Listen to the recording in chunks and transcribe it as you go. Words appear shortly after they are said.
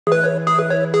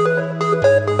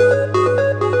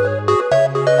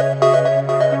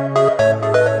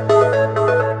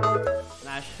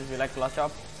clutch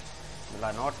up? Will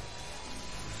I not?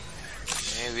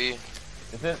 Maybe.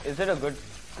 Is it a good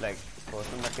like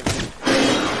person that can?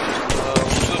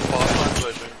 Who's the Pathfinder,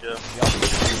 I think, yeah.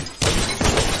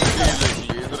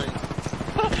 He's like lasering.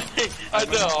 I had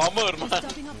the armor, man.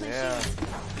 Yeah.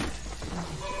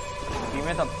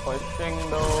 Teammates are pushing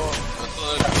though.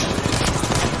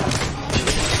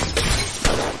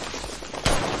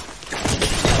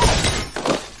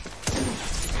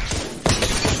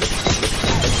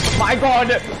 My God!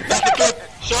 That's a clip!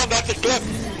 Sean, that's a clip!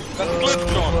 That's a clip,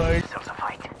 Sean! There's a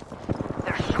fight.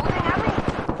 They're shooting at me!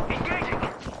 Engaging!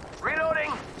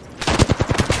 Reloading!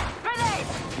 Grenade!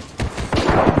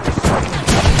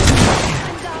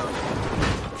 I'm down!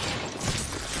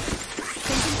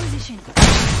 Changing position.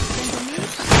 Send the knee.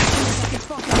 Second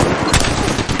pocket.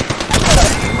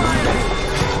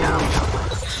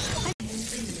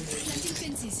 Planting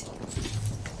fences.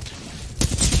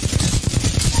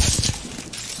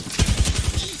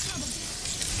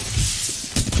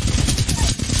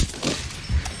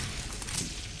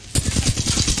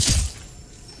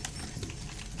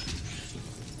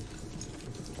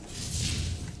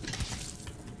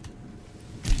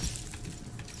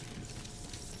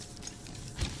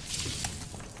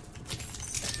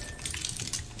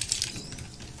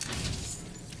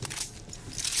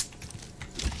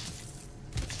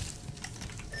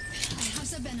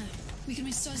 We can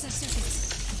restore their circuits.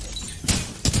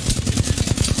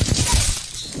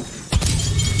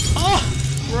 Oh!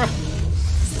 Bro.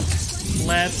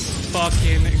 Let's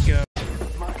fucking go.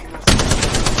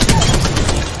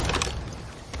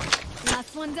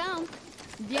 Last one down.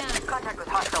 Bien. Contact with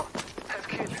hostile.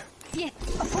 Yeah.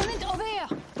 Opponent over here.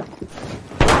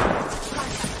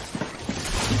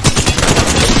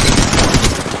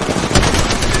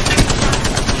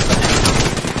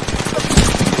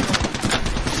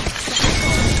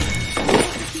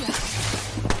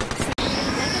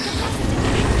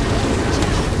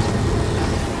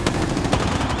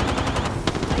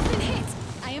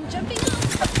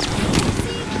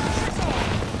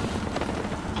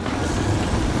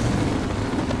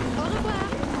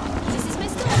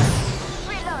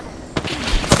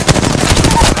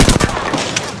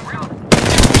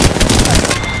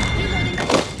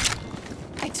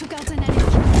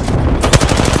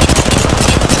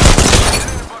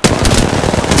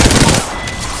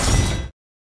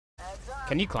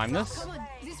 Can you climb this? Come on,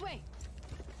 this way.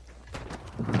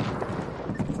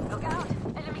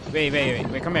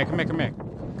 Wait, come here. Come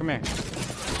here.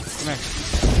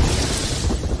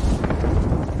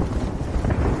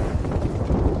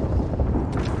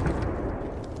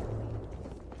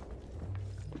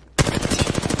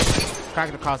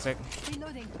 Crack the Caustic.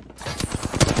 Reloading.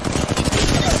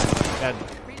 Dead.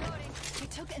 Reloading. We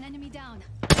took an enemy down.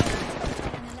 An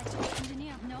electrical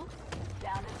engineer, no?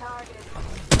 Down the target.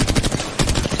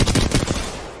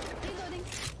 Reloading.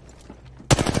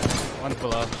 One's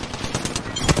below.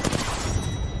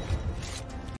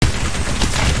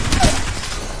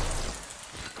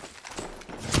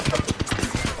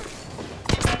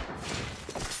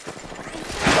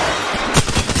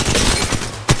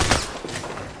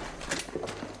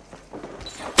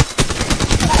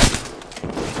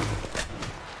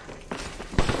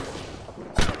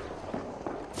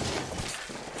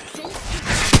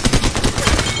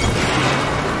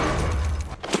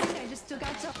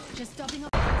 Just stopping up.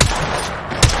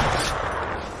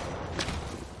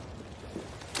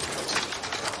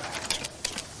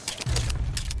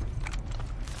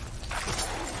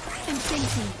 I'm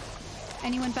thinking.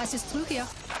 Anyone passes through here?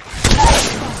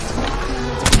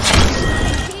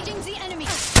 Engaging the enemy.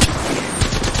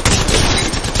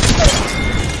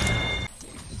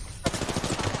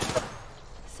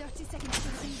 30 seconds to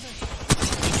reverse.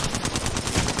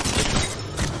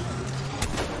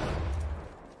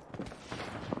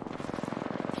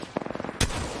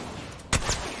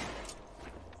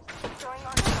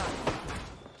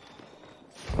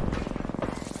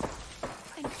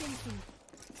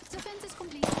 Defense is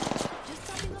complete. Just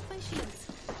topping off my shields.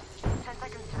 10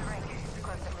 seconds to the ring.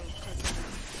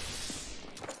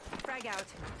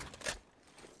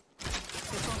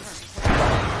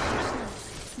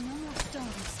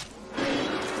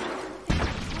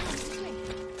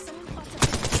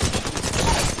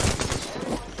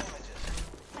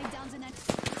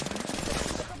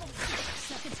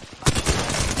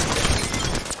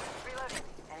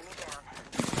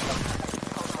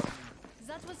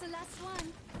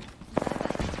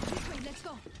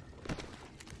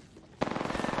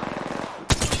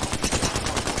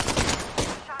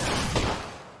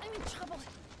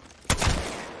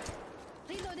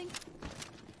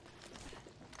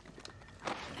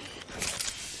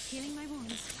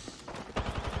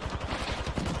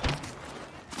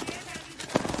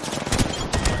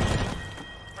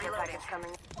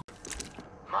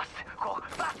 Must go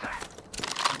faster.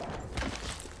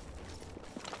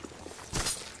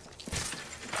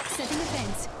 Setting the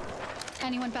fence.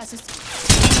 Anyone passes.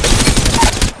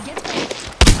 Get ready.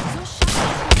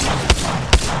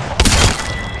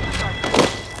 So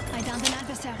I downed an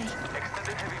adversary.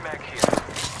 Extended heavy mag here.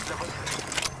 Level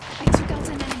 3. I took out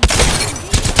an enemy.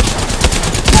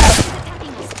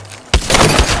 Attacking us.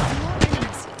 More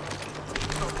enemies.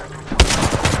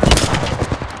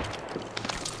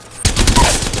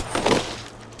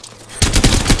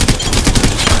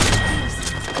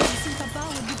 I think Papa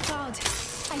would be proud.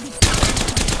 I did.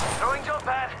 Throwing jump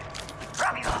pad.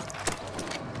 Rápido.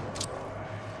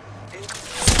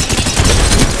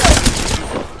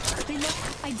 Reload.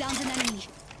 I downed an enemy.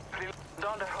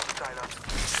 Down the hostile.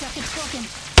 Circuit broken.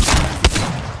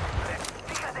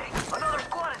 Fíjate, another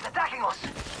squad is attacking us.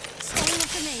 Throwing a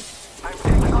grenade. I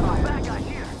got a bad guy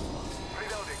here.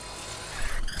 Reloading.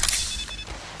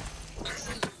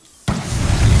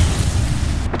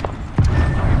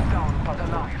 Down but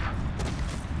alive.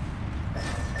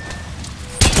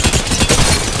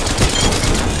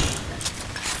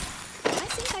 I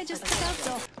think I just took out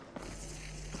though.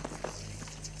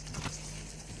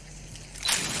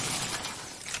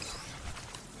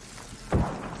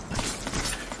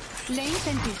 Laying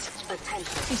fences.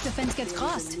 If the fence gets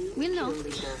crossed, we'll know.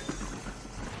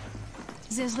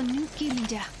 There's a new kill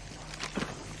leader.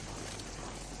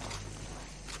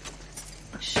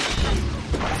 Shh.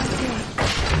 Okay.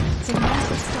 The noise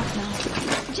will stop now.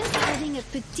 Just adding a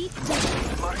petite touch.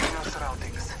 Marking our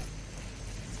surroundings.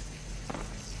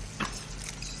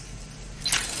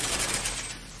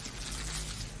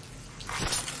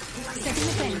 Setting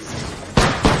the fence.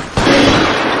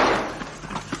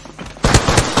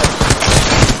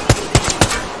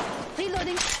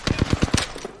 Reloading.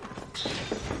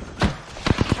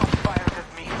 Shot fired at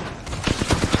me.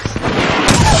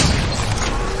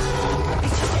 I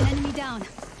took an enemy down.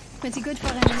 Pretty good for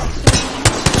an electrical.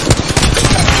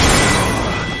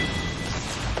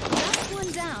 Last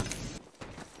one down.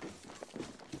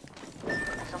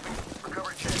 Something.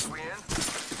 Recovery check. We in?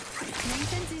 Laying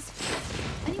fences.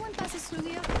 Anyone passes through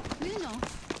here, we'll know.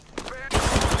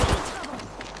 Trouble.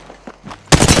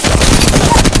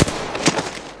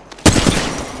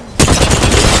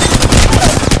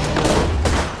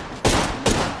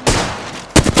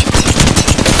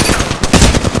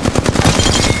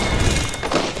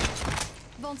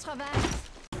 Bon travail.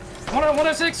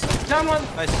 106, down one.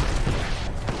 Nice.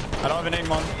 I don't have an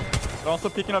aim on. They're also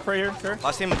picking up right here, sure.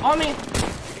 Last team. On me.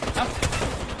 Up.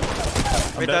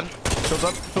 Right then. Shields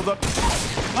up, shields up.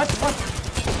 What?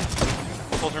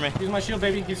 Pull for me. Use my shield,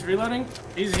 baby. He's reloading.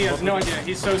 He has no idea.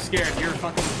 He's so scared. You're a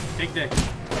fucking big dick.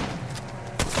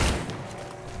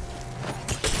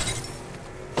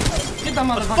 Get the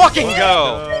motherfucker. Fucking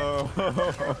go! The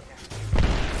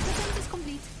fence is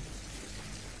complete.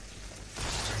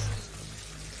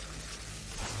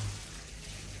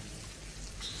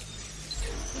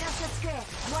 That's a script.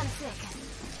 1 second.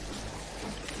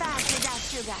 Fast without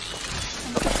sugar.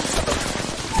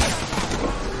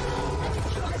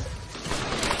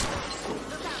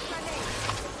 Look out, grenade.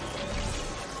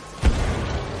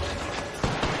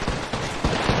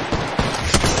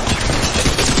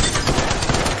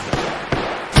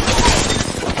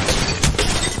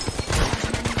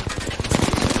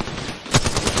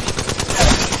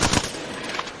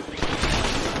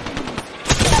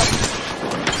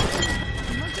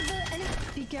 Multiple enemies.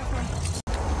 Be careful.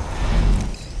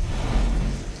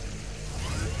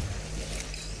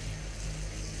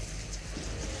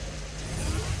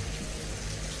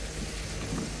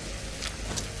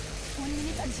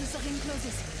 Until the ring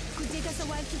closes. Could take us a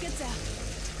while to get there.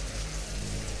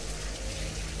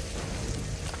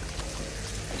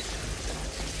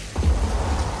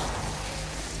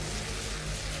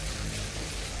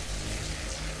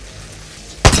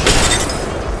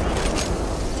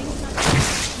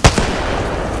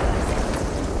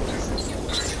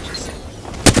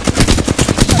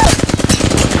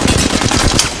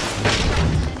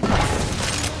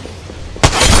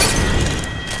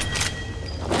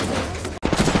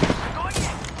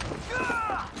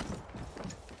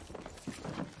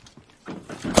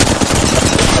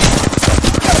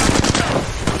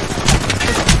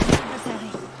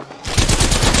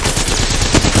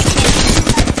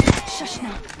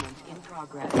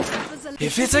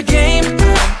 If it's a game,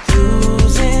 I'm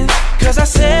losing. Cause I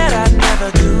said I'd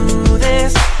never do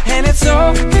this. And it's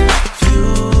so